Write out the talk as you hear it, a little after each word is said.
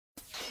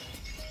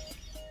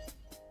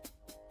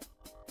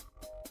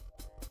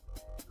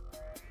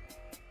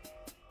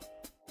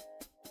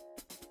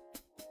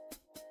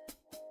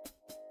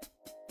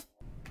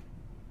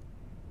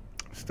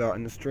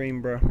Starting the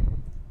stream, bro.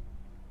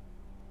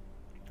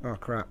 Oh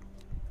crap.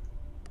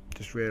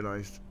 Just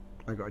realised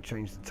I gotta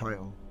change the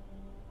title.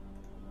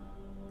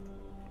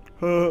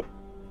 Oh.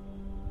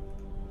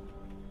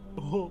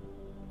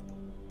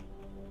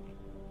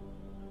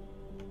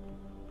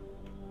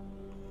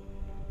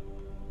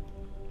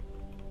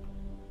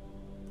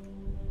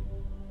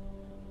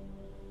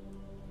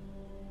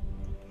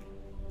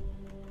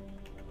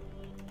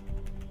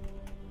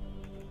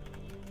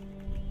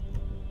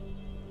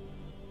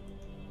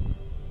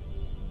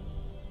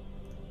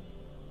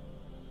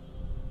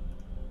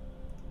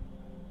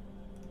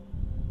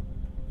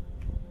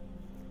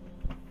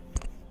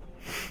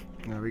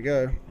 There we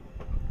go.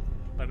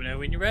 Let me know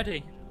when you're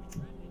ready.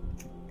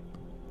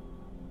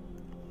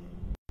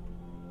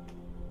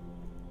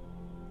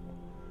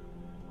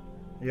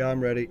 Yeah,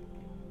 I'm ready.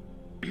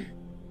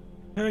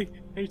 Hey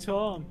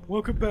Tom,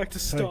 welcome back to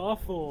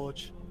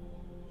Starforge.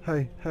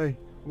 Hey,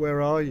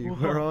 where are you?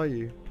 Where are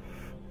you?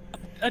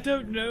 I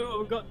don't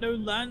know, I've got no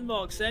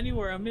landmarks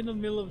anywhere. I'm in the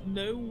middle of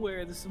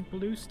nowhere. There's some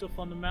blue stuff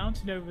on the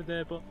mountain over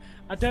there, but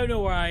I don't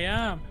know where I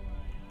am.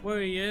 Where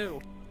are you?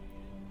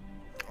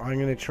 I'm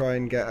gonna try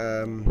and get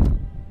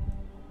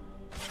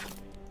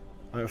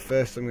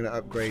first I'm gonna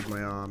upgrade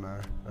my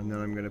armor, and then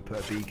I'm gonna put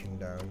a beacon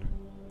down.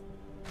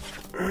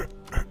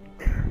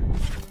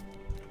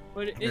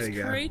 But it's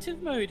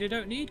creative mode. I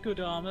don't need good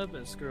armor,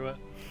 but screw it.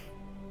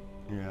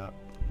 Yeah.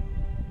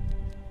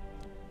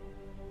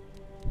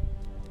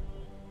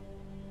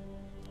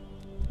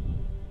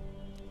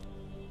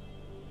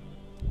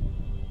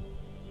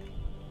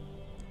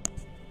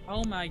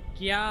 Oh my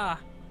god!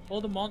 All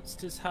the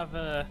monsters have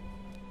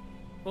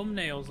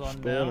thumbnails on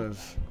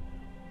Spawners.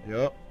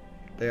 Yup.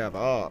 They have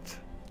art.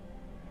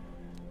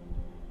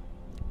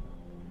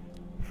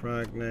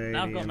 Fragnade.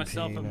 Now I've got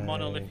myself a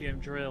monolithium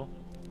drill.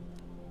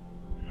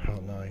 Oh,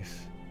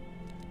 nice.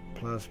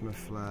 Plasma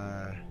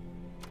flare.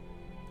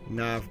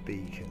 Nav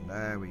beacon.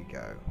 There we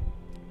go.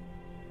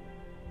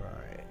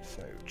 Right.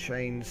 So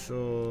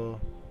chainsaw,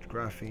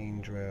 graphene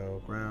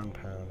drill, ground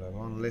pounder,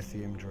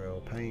 monolithium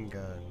drill, paint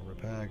gun,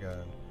 repair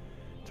gun,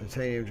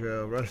 titanium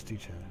drill, rusty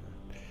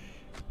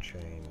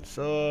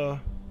chainsaw,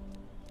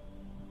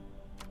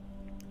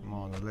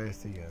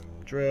 monolithium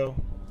drill.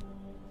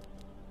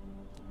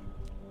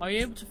 Are you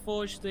able to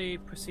forge the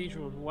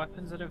procedural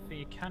weapons? I don't think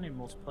you can in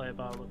multiplayer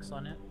by the looks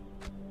on it.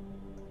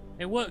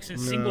 It works in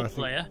single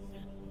player.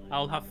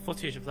 I'll have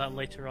footage of that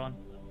later on.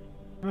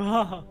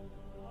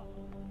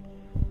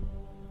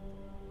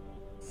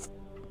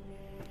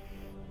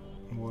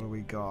 What do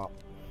we got?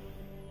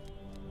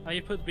 Are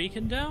you put the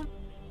beacon down?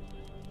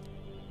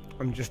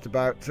 I'm just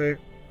about to.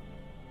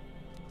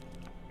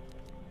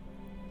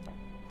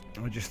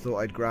 I just thought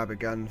I'd grab a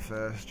gun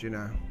first, you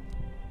know.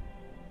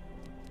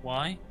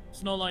 Why?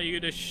 It's not like you're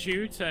gonna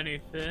shoot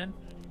anything.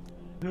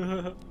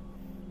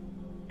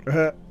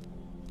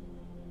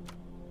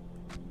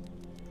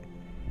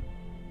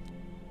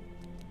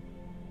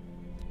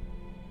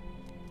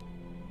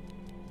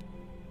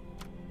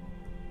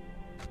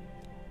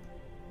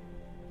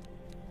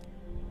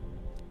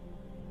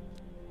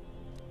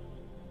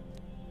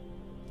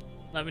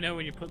 Let me know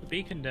when you put the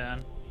beacon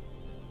down.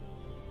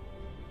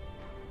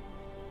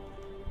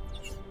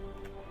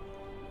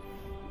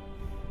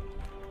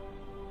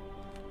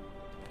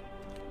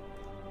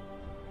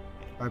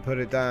 I put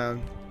it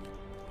down.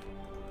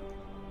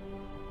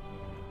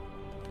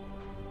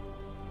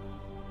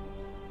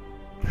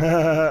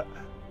 Where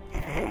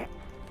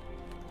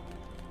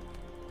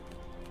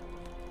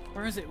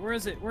is it? Where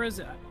is it? Where is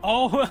it?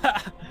 Oh,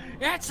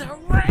 it's a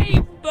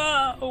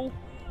rainbow!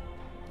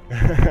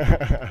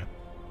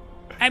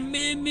 I'm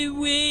in my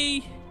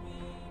way.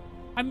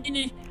 I'm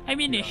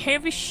in a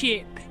heavy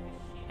ship.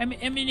 I'm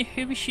in a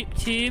heavy ship,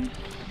 Tim.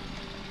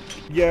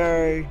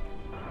 Yay!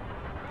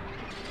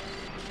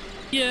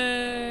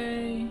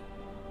 Yay!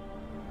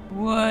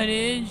 What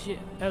is it?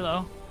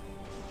 Hello.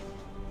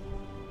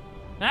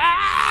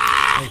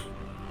 Ah!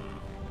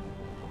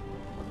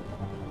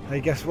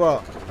 Hey, guess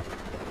what?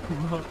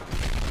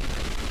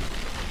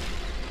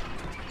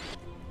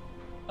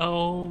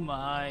 Oh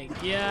my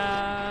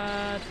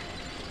god!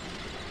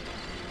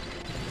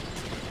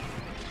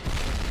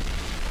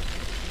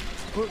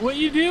 What are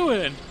you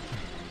doing?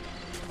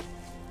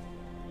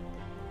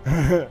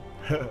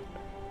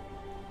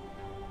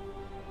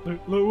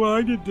 Look what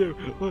I can do.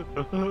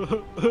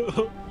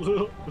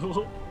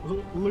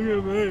 Look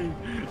at me.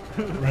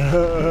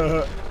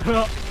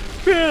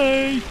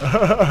 Hey!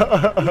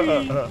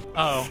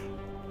 Oh.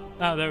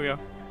 Oh, there we go.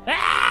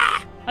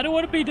 Ah! I don't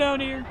want to be down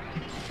here.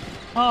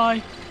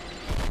 Hi.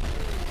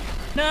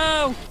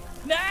 No!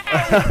 No!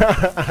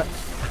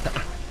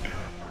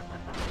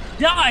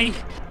 Die!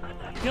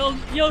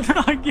 You'll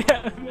not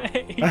get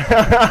me.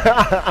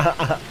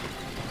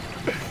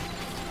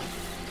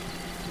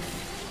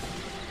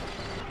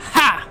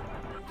 Ha!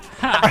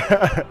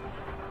 Ha!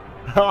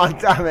 Oh,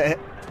 damn it.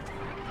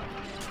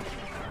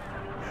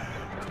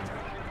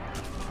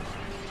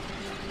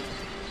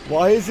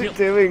 Why is it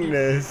doing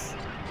this?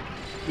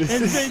 This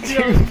is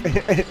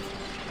stupid.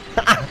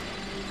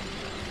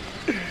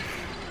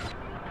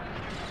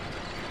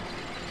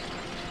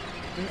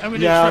 I'm gonna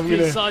Yeah, trap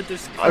you inside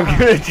this car. I'm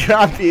gonna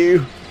trap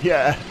you.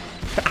 Yeah.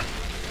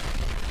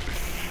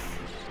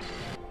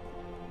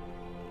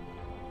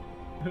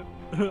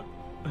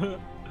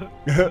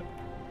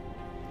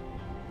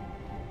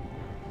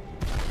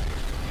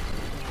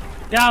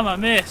 Damn, I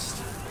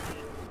missed.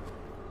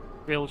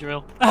 Real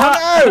drill.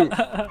 Oh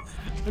no!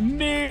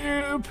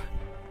 Noob.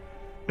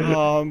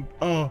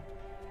 Oh.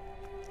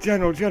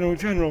 General.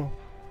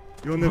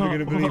 You're never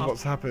gonna believe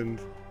what's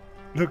happened.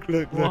 Look,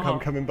 I'm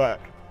coming back.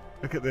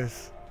 Look at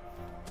this.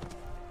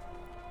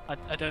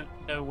 I don't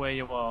know where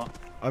you are.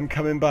 I'm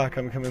coming back.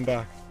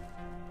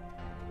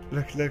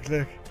 Look.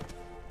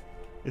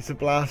 It's a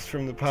blast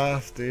from the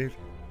past, dude.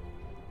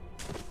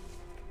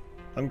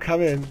 I'm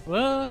coming.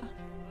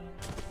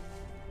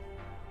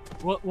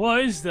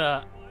 What is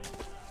that?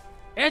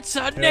 It's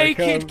a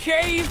naked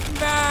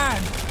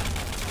caveman!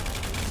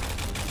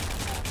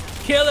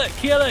 Kill it!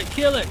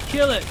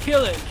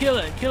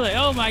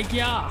 Oh my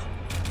god!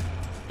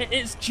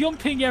 It's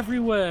jumping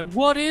everywhere.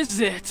 What is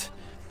it?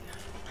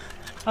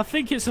 I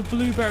think it's a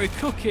blueberry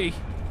cookie.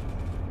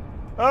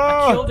 Oh!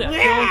 I killed it.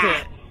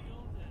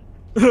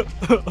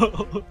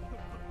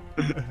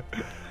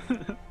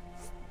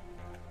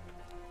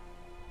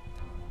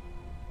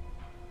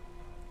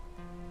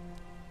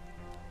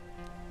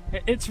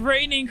 It's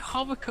raining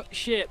hover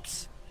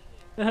ships.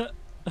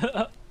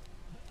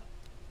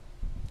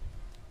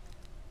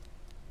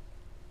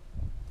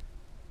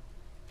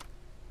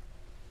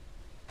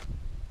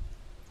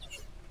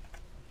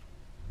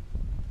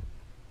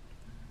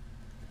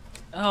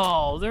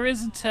 Oh, there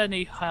isn't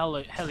any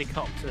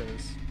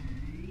helicopters.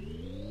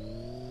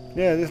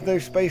 Yeah, there's no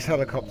space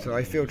helicopter.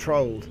 I feel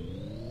trolled.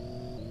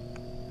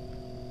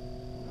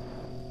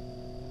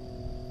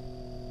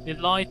 You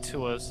lied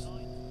to us.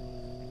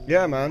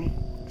 Yeah, man.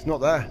 It's not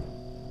there.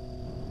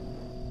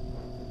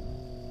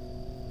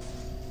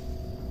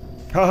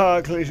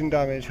 Haha, collision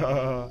damage.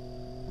 Haha.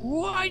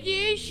 What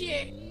is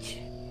it?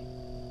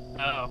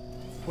 Oh,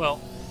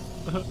 well.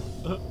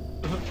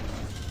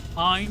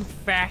 I'm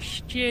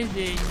faster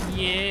than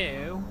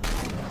you.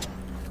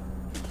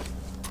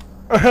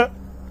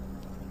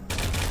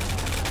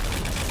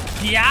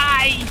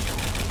 Die!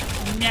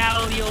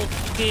 Now you'll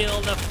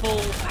feel the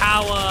full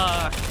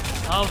power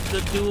of the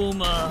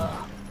Doomer.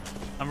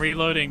 I'm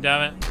reloading,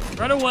 damn it.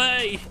 Run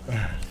away!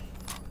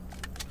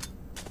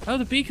 Oh,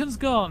 the beacon's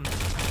gone.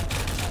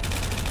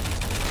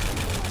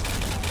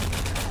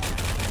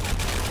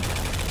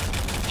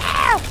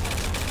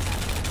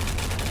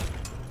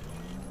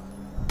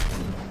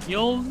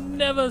 You'll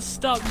never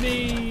stop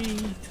me,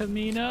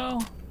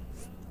 Tamino.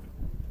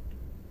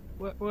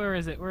 Where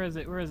is it?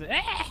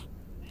 Ah!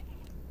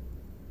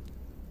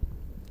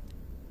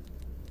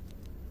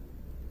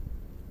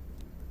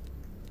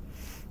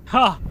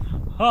 Ha!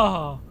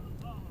 Ha!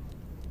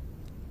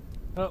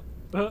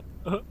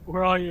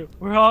 Where are you?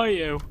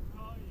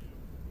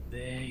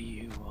 There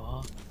you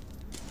are.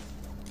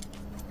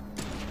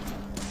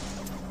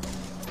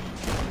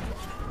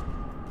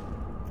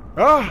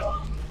 Ah!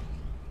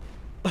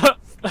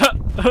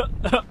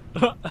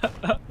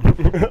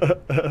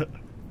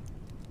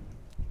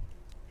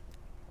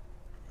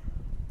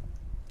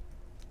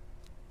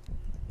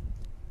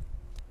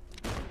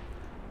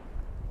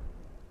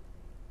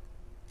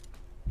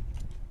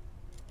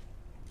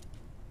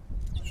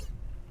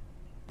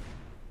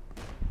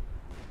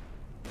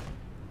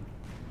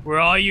 Where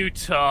are you,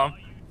 Tom?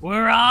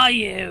 Where are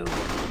you?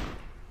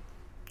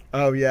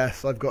 Oh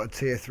yes, I've got a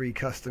tier 3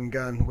 custom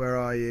gun. Where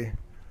are you?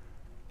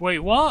 Wait,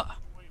 what?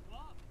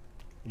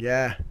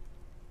 Yeah.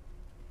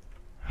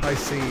 I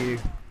see you.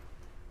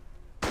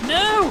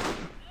 No!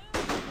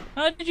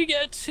 How did you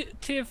get a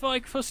tier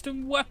 5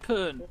 custom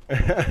weapon?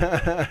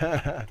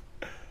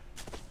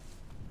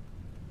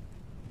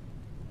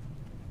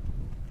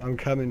 I'm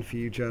coming for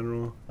you,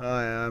 General.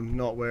 I am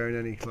not wearing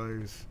any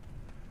clothes.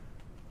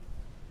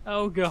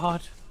 Oh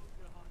god.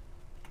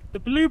 The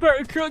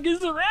blueberry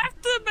cookies are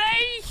after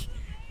me!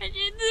 And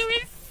you're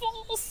doing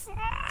false!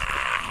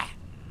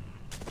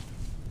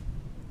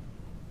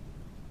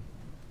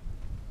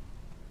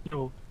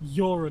 Oh,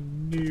 you're a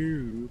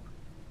noob.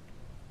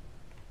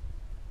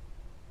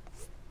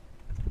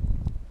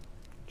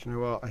 Do you know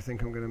what? I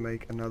think I'm going to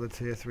make another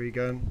tier 3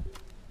 gun.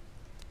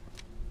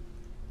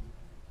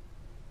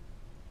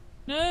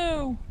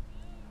 No!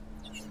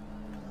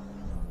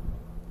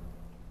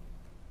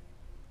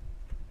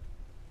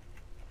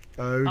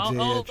 Oh dear,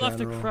 I'll have to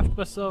General. craft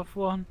myself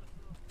one.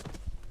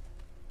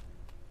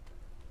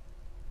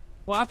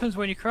 What happens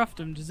when you craft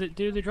them?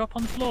 Do they drop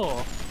on the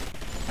floor?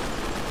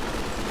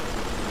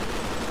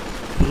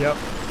 Yep.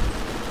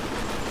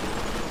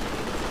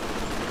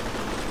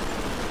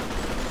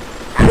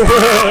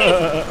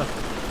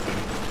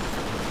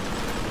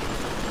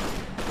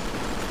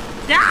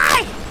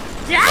 Die!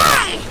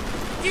 Die!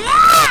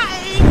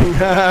 Die!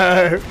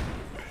 No!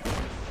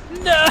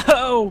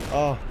 No!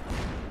 Oh.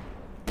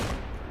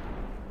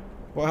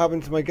 What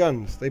happened to my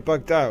guns? They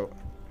bugged out.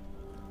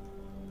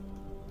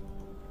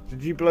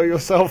 Did you blow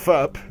yourself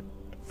up?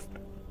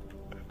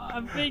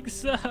 I think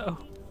so.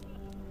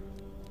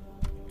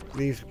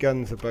 These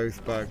guns are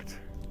both bugged.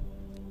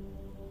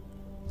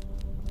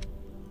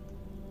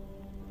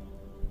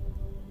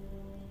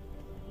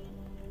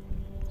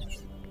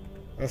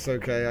 That's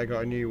okay, I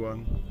got a new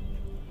one.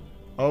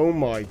 Oh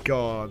my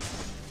god.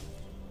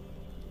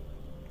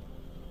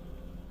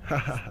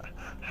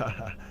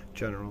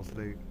 General's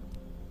loot.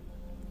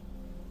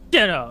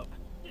 Get up!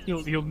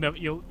 You'll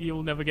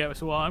never get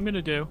to what I'm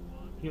gonna do.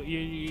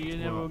 You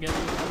never get to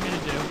what I'm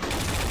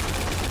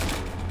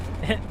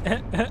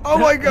gonna do. Oh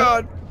my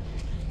god!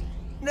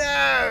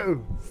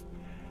 No!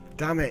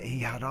 Damn it, he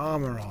had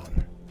armor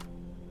on.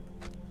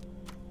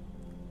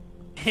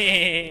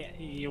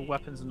 Your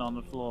weapons are on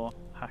the floor,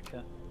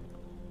 hacker.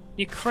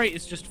 Your crate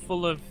is just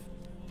full of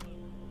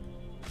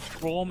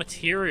raw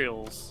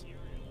materials.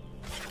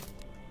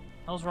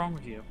 What's wrong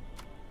with you?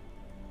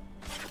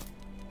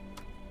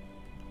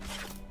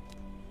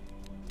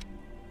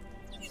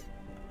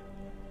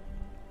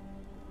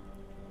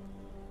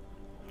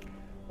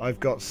 I've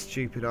got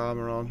stupid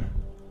armor on.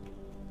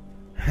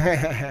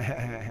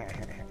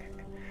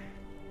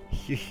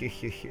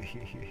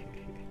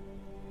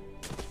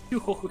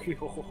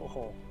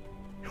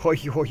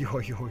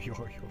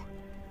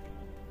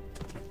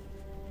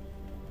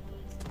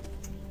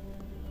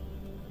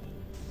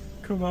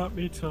 Come at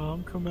me,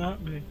 Tom. Come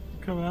at me.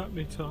 Come at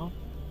me, Tom.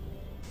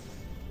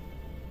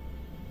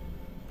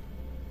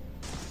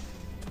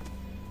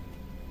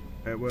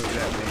 It won't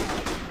let me.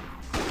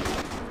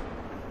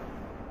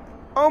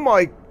 Oh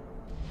my!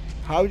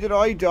 How did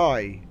I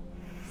die?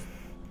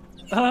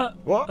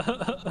 What?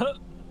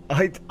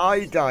 I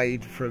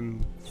died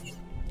from...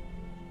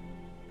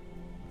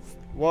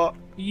 What?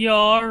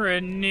 You're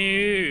a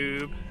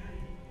noob.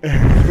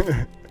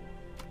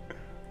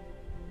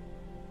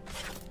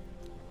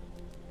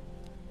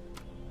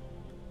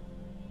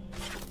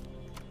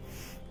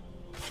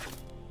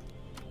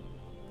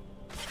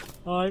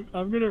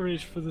 I'm gonna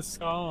reach for the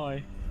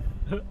sky.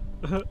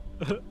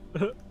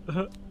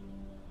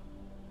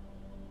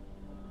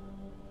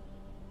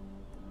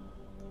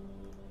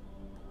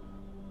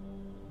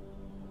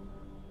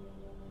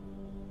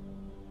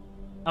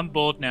 I'm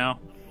bored now.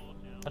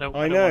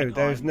 I know,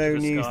 there's no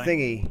new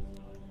thingy.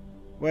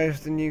 Where's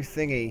the new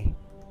thingy?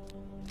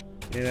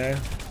 You know?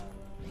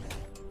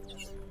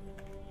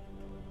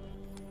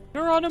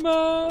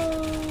 Geronimo!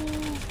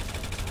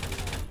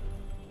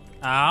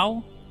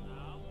 Ow.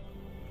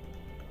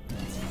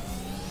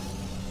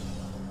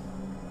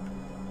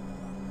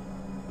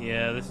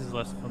 Yeah, this is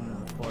less fun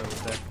than before it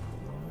was there.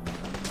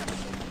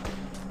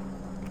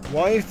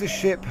 Why is the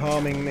ship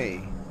harming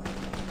me?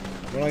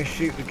 When I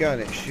shoot the gun,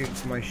 it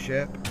shoots my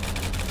ship.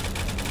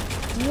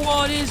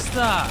 What is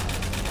that?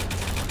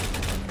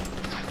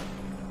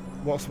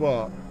 What's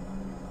what?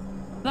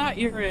 That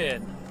you're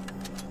in.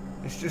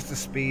 It's just a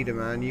speeder,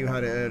 man. You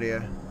had it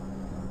earlier.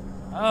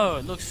 Oh,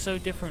 it looks so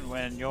different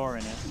when you're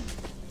in it.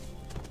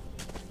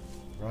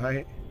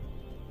 Right?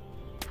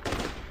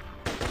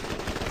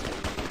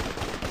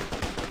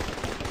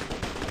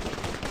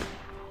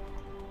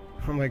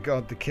 Oh my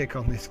god, the kick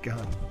on this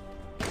gun.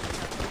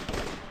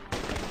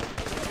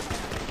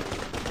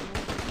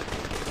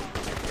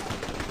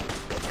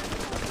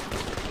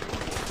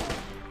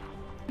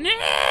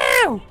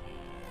 No!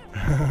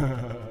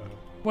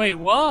 Wait,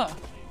 what?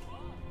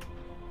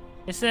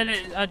 It said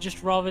I'd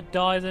just rather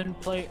die than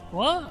play.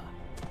 What?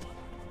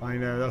 I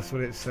know, that's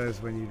what it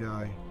says when you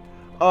die.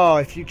 Oh,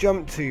 if you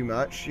jump too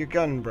much, your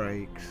gun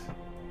breaks.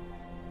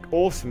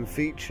 Awesome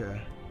feature.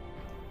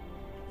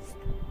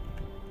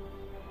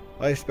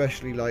 I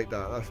especially like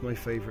that. That's my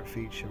favourite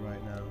feature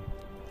right now.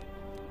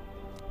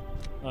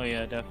 Oh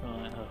yeah,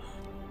 definitely. Ugh.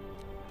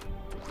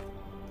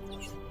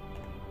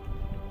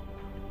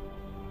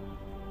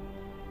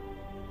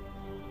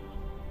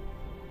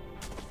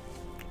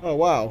 Oh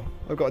wow,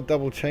 I've got a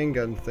double chain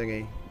gun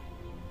thingy.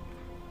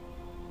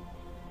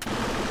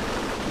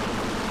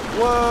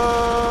 Whoa!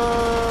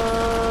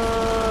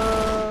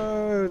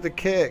 The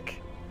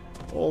kick.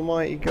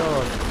 Almighty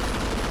God.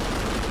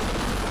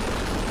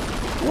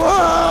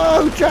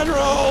 Whoa!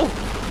 General!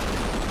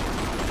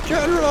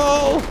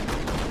 General!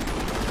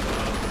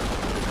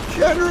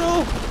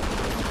 General!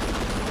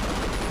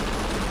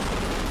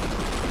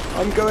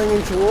 I'm going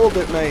into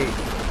orbit, mate.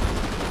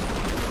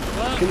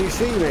 What? Can you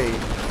see me?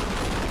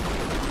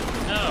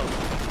 No.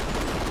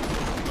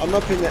 I'm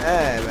up in the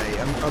air, mate.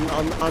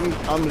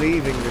 I'm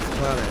leaving this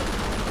planet.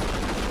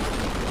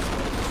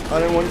 I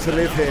don't want to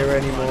live here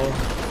anymore.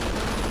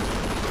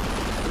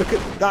 Look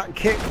at that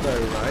kick,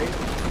 though, right?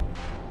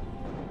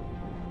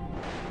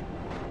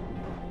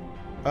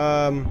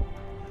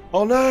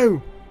 Oh no!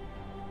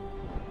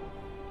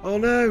 Oh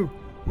no!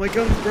 My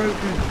gun's broken.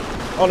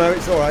 Oh no,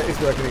 it's alright,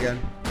 it's working again.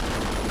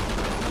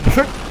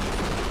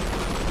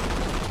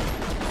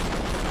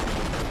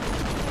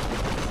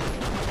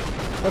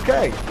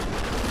 Okay.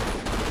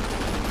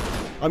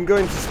 I'm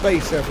going to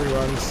space,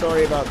 everyone.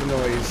 Sorry about the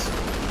noise.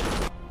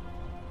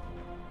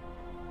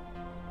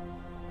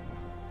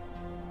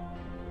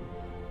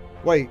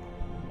 Wait.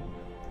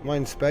 Am I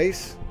in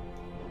space?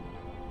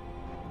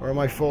 Or am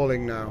I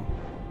falling now?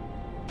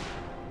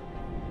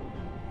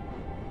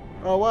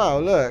 Oh wow,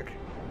 look.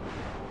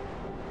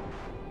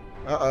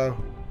 Uh-oh.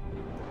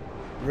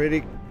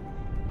 Really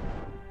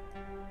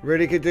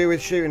could do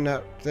with shooting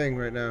that thing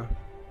right now.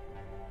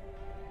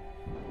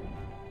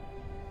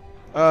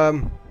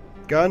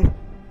 Gun?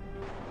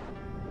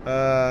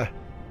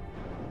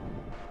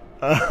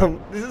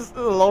 This is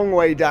a long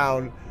way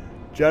down.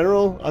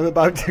 General, I'm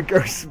about to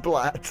go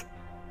splat.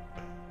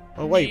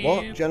 Oh wait,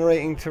 what?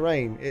 Generating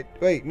terrain.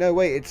 Wait,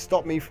 it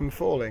stopped me from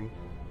falling.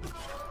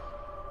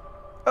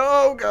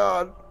 Oh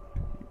god.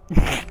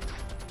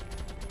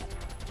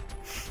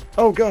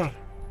 Oh god.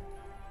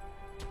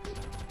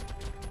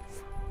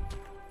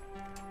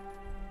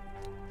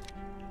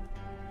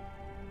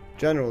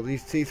 General,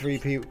 these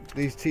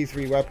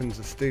T3 weapons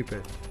are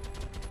stupid.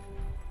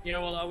 Yeah,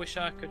 well, I wish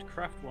I could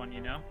craft one,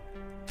 you know?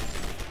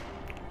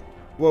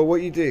 Well,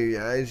 what you do,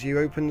 yeah, is you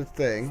open the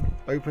thing,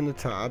 open the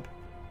tab,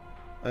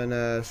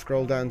 and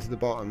scroll down to the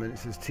bottom, and it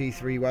says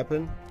T3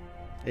 weapon,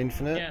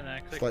 infinite. Yeah, no,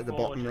 it's like the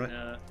bottom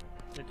right.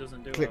 It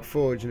doesn't do click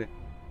forge, and it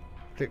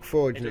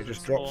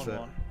just drops it.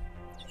 One.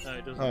 No,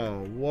 it doesn't.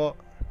 Oh, what?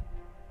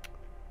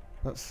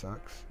 That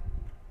sucks.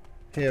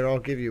 Here, I'll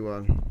give you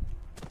one.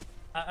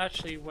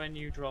 Actually, when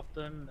you drop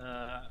them,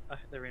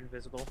 they're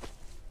invisible.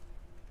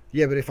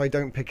 Yeah, but if I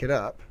don't pick it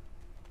up...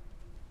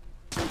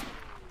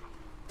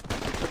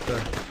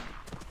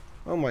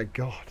 Oh my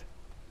god.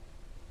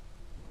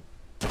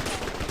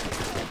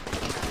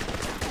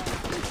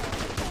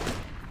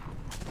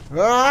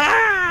 Ah!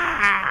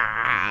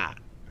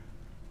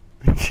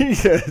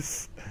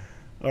 Jesus!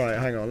 Alright,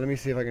 hang on, let me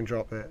see if I can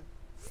drop it.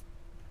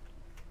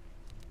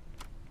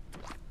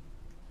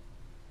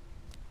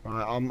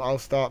 Right, I'll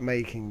start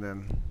making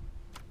them.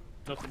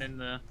 Nothing in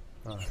there.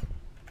 Oh.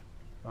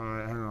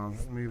 Alright, hang on,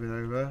 moving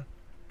over.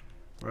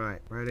 Right,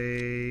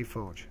 ready,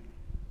 forge.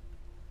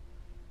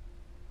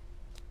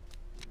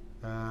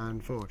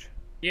 And forge.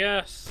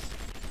 Yes!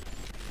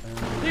 And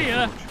See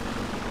ya! forge.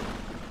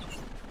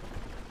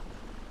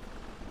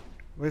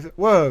 Where's it?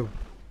 Whoa!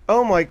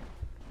 Oh my...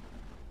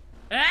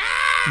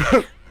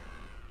 Ah!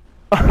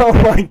 Oh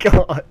my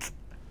god!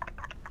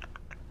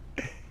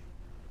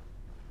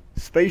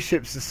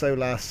 Spaceships are so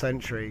last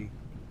century.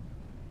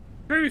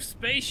 True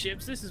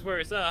spaceships, this is where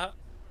it's at.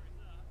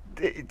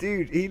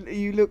 Dude,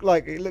 you look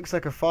like... It looks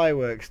like a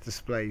fireworks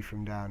display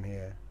from down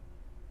here.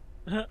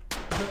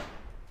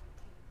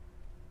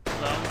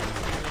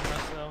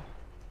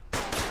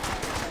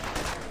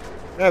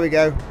 There we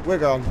go, we're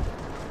gone.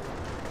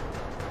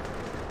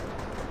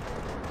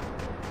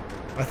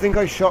 I think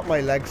I shot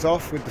my legs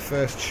off with the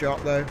first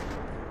shot though.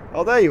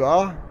 Oh, there you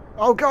are.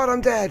 Oh god,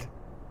 I'm dead.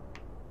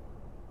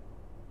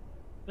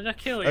 Did I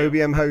kill you?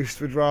 OBM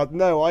host would rather...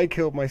 No, I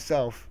killed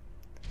myself.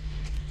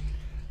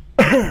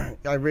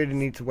 I really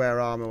need to wear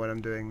armor when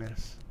I'm doing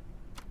this.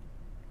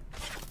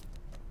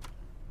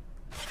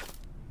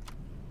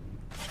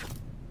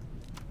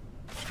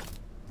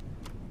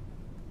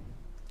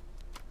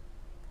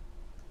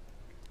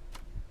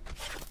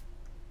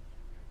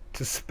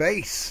 To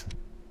space.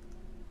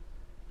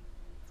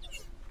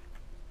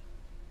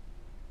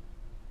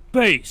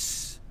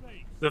 Space.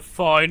 The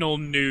final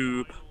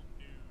noob.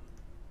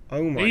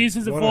 Oh my... These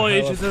are the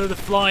voyages of the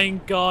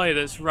flying guy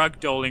that's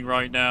ragdolling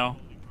right now.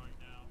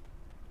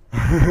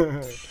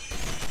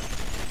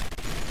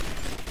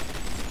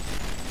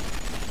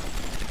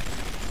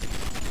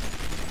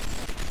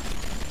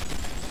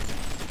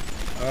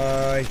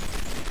 I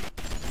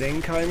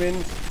think I'm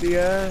in the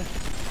air.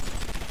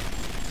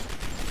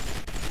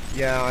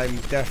 Yeah, I'm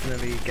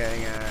definitely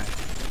getting air.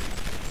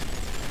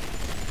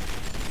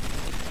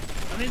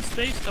 I'm in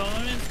space, Tom.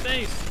 I'm in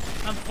space.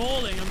 I'm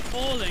falling. I'm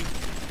falling.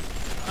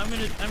 I'm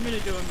gonna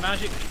do a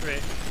magic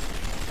trick.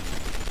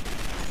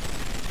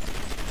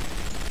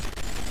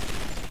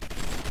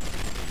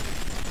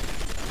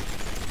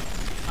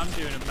 I'm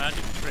doing a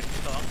magic trick,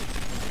 Tom.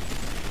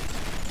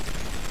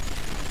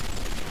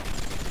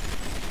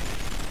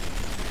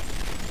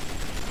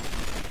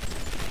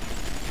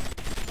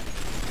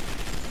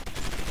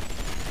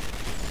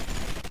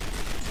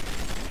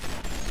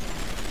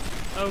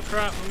 Oh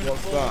crap, I'm gonna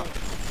fall. What's that?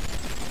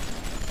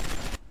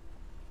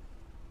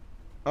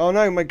 Oh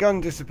no, my gun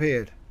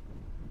disappeared.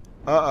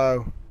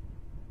 Uh-oh.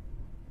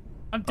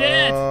 I'm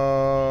dead!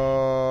 Oh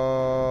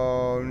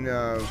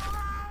no.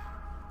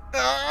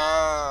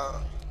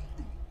 Ah!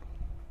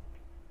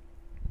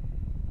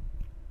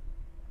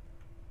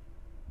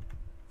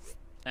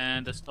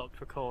 And I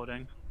stopped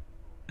recording.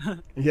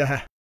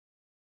 Yeah.